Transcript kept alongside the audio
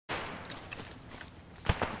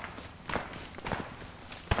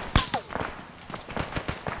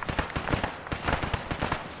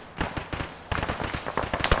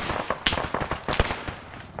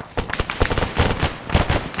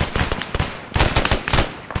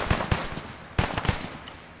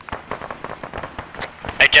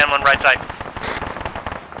one right side.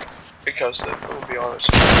 Because it will be honest.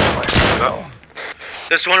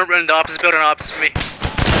 There's one in the opposite building, opposite me.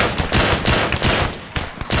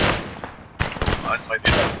 I might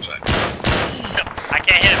be that side. I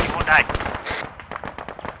can't hit him, he won't die.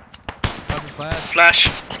 Flash.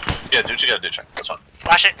 Yeah, dude, you gotta do check. That's fine.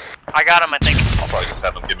 Flash it. I got him, I think. I'll probably just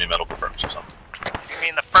have him give me medical firms or something. You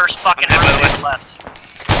mean the first fucking I'm room hit, by to the the left.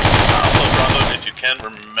 So, Bravo, if you can,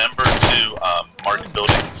 remember to mark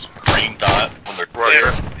buildings green dot when they're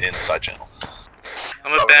clear in side channel.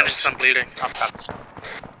 I'm gonna bandage some bleeding. Top cuts.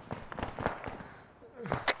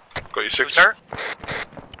 Got you Who's 6. hurt?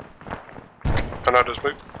 And I just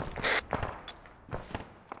moved.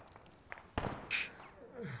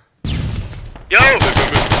 Yo!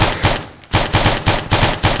 Move.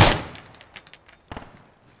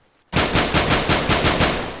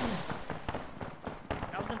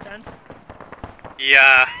 That was intense.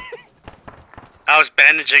 Yeah. I was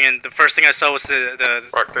bandaging and the first thing I saw was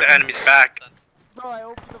the enemy's back. Bro, I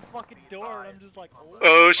opened the fucking door and I'm just like, oh.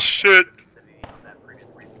 Oh shit.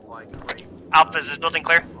 Alpha, is this building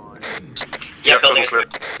clear? Yeah, building clear.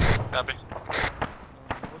 Copy.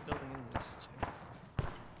 What building is this?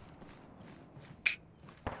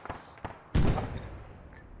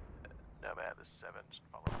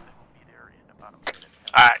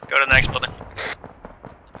 Alright, go to the next building.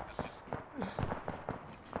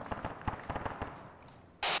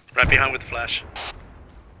 Right behind with the flash.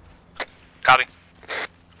 Copy.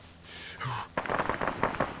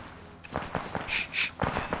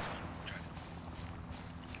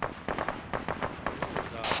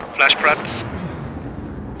 Flash prep.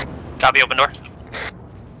 Copy, open door.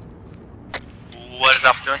 What is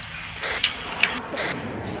Alpha doing?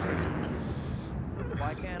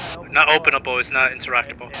 Why can't I open Not the door? openable, it's not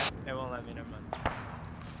interactable. Yeah, it won't let me, never mind.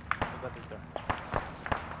 What about this door?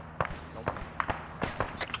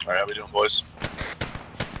 Alright, how we doing, boys?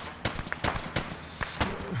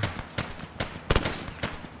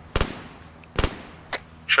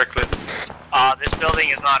 Check lit. This building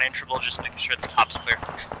is not enterable, just making sure the top's clear.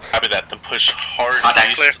 Copy that, then push hard Contact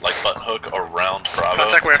east, clear. like button hook around Bravo.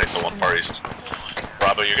 Contact where? Take the one far east.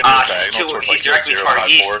 Bravo, you're gonna go diagonal towards like He's directly 0, toward 5,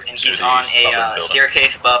 east, 4 and to he's the on southern a building.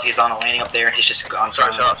 staircase above. He's on a landing up there. He's just on.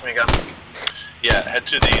 Sorry, shout out to me again. Yeah, head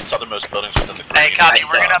to the southernmost buildings within the green. Hey, copy,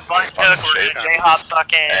 we're uh, gonna button hook, we're shape. gonna J-hop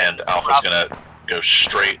fucking... And Alpha's gonna go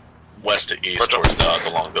straight west to east towards the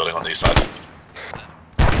long building on the east side.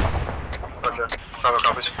 Roger. Bravo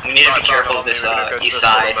copies. We need to be careful of this east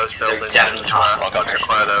side. They're definitely I'll constant. go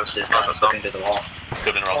clear those. This guy's looking to the wall.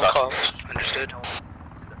 Good and roll, guys. Understood.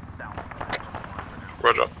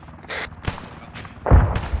 Roger.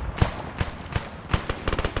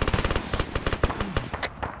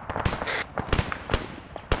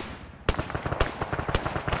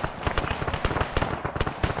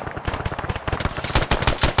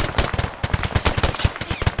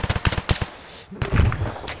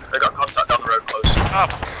 They got contact down the road close. Oh,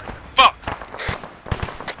 fuck!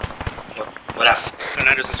 What happened?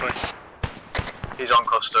 Hernandez this way. He's on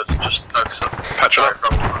clustered, just focus up. Patch up.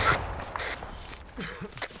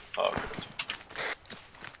 Oh, good.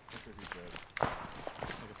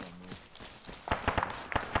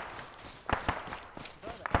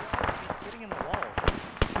 He's sitting in the wall.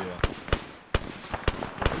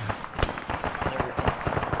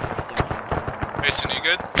 Mason, you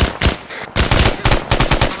good?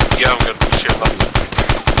 Yeah, I'm good. Shield up.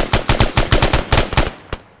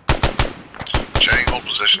 Chang, hold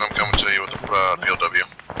position. I'm coming to you with the POW.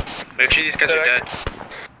 Make sure these guys are dead.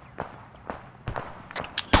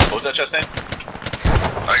 What was that chest name?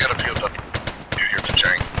 I got a POW. You here for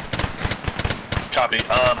Chang? Copy.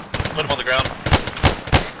 Put him on the ground.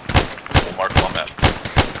 We'll mark him on map.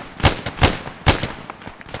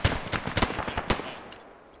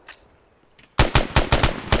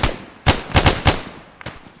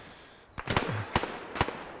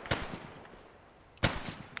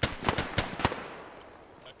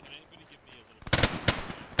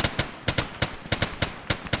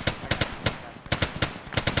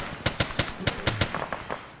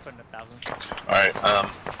 Putting 1,000. Alright,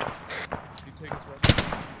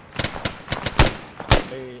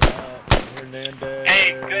 Hey, Hernandez.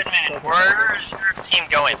 Hey, Goodman, where's your team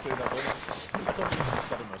going? I told you the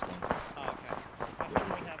southernmost ones. Oh, okay. I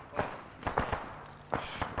thought we have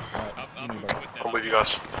I'm with you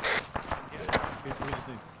guys. We just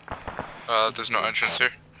need... There's no entrance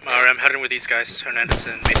here. Alright, I'm heading with these guys. Hernandez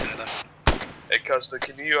and Mason are there. Hey, Costa,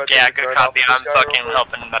 can you... Yeah, good copy, I'm fucking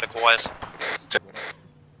helping medical-wise.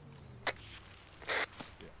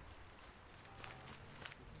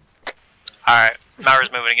 Alright, Maurer's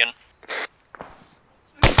moving again.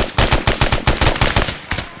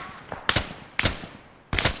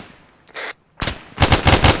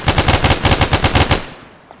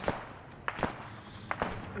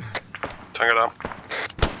 Tango down.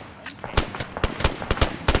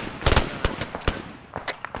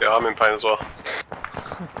 Yeah, I'm in pain as well.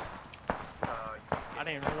 I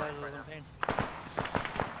didn't realize I was in pain.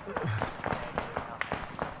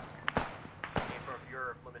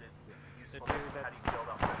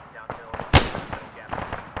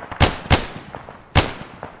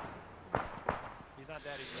 He's not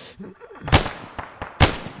that easy.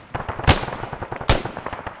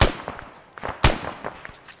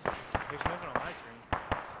 He's moving on my screen.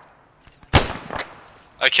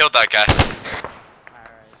 I killed that guy.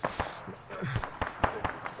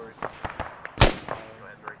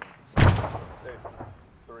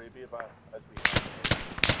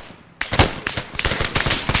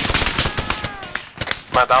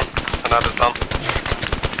 Man down. Hernandez down.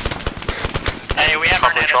 Hey, we have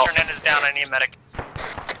Covering drop. Hernandez down. I need a medic.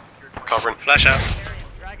 Covering. Flash out.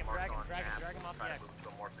 Drag him off the X.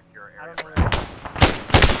 I don't know where.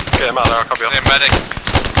 Get him out there, I'll cover you. Hey, medic.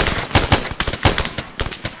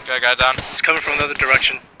 Got a guy down. He's coming from another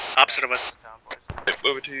direction, opposite of us.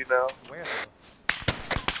 Moving to you now. Where?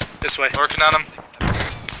 This way. Working on him.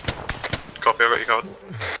 Copy, I got you covered.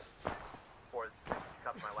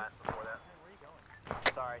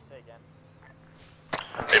 Sorry, say again.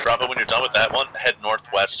 Hey Bravo, when you're done with that one, head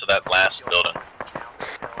northwest to that last building.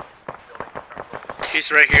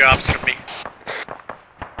 He's right here opposite of me.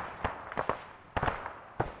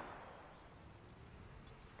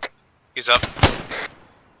 He's up.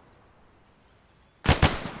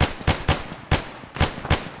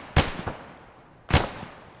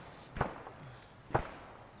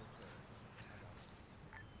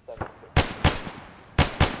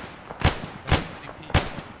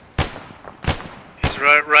 He's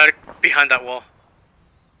right behind that wall.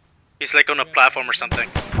 He's like on a platform or something.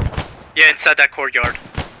 Yeah, inside that courtyard.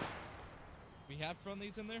 We have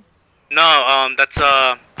friendlies in there? No, that's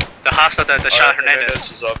the hostile that shot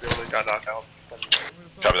Hernandez. is up, the only guy knocked out.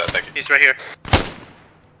 Copy that, thank you. He's right here.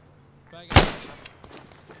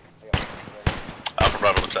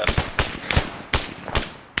 Bravo looks at us.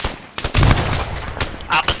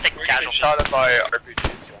 Opposite casual. Shot at by RPG.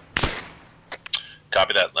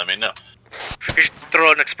 Copy that, let me know. If you could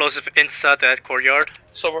throw an explosive inside that courtyard.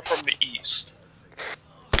 Someone from the east.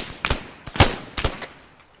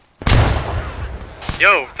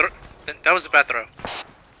 Yo, that was a bad throw.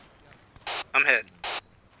 I'm hit.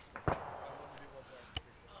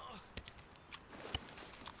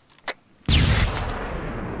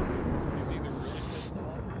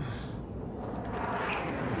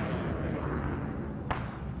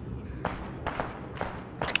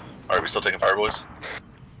 Alright, we still taking fire, boys?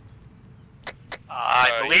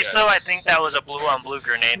 I believe so. I think that was a blue on blue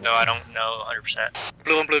grenade, though. I don't know 100%.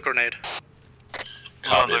 Blue on blue grenade.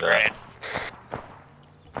 Blue on blue grenade.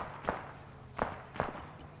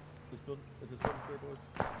 Is this building clear, boys?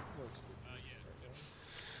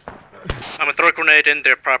 I'm gonna throw a grenade in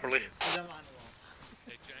there properly.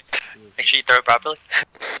 Make sure you throw it properly.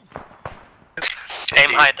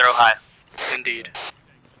 Aim high, throw high. Indeed.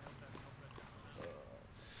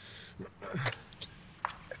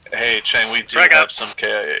 Hey Chang, we do Frag have out. some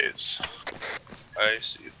KIAs. I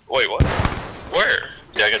see. Wait, what? Where?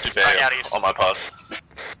 Yeah, I got Dubay on my pause.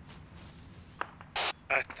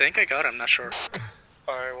 I think I got him, not sure.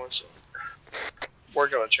 Alright, one second.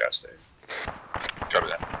 Working on Chastain. Cover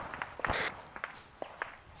that.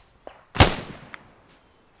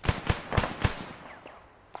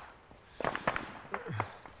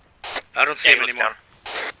 I don't see him anymore. Down.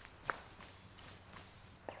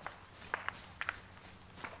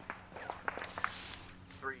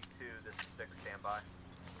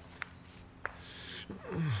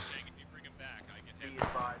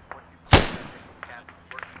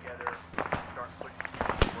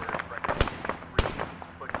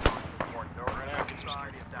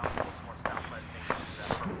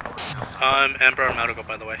 I'm Amber and Medical,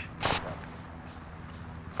 by the way.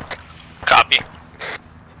 Copy.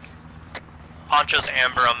 Poncho's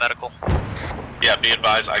Amber on medical. Yeah, be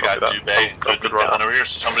advised, I got Copy that. Dubay Oh, included good run. down over here,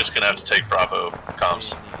 so somebody's gonna have to take Bravo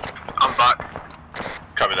comms. I'm back.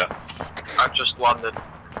 Copy that. I've just landed.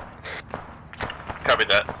 Copy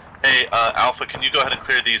that. Hey, Alpha, can you go ahead and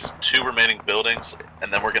clear these 2 remaining buildings,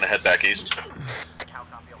 and then we're gonna head back east?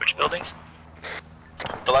 Which buildings?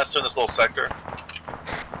 The last 2 in this little sector.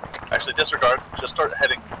 Actually, disregard. Just start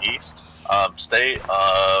heading east. Stay,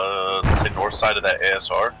 let's say north side of that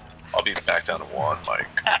ASR. I'll be back down to 1, Mike.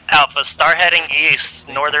 Alpha, start heading east,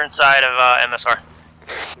 northern side of MSR.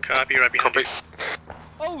 Copy, right behind Copy. you.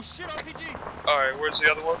 Oh shit, RPG! Alright, where's the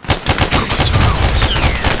other one?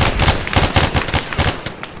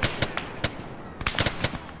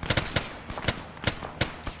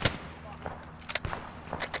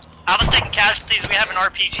 Alpha's taking casualties. We have an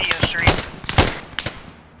RPG in the street.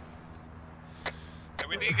 Hey,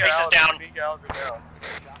 we need Trace is Gallagher. down. We need Gallagher down.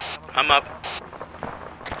 I'm up.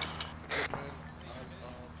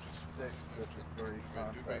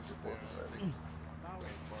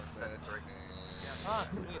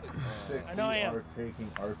 I know I am. Are taking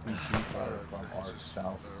RPG fire from our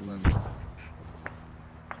south.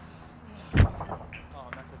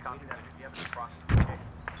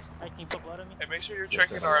 Hey, make sure you're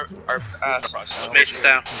checking our ass. Mace is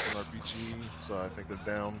down. RPG, so I think they're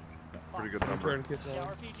down. Pretty good number. I'm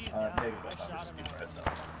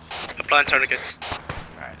applying tourniquets.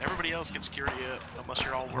 Alright, everybody else get security up, unless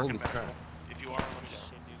you're all working back. If you are, let me know.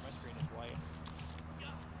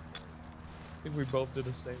 I think we both did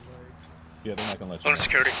the same way. Yeah, they're not gonna let you. On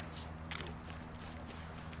security.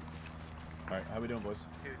 Alright, how we doing, boys?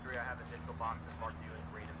 2-3, I have a digital box that marks you in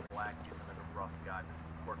green and black. Use them as a rough guide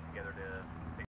to work together to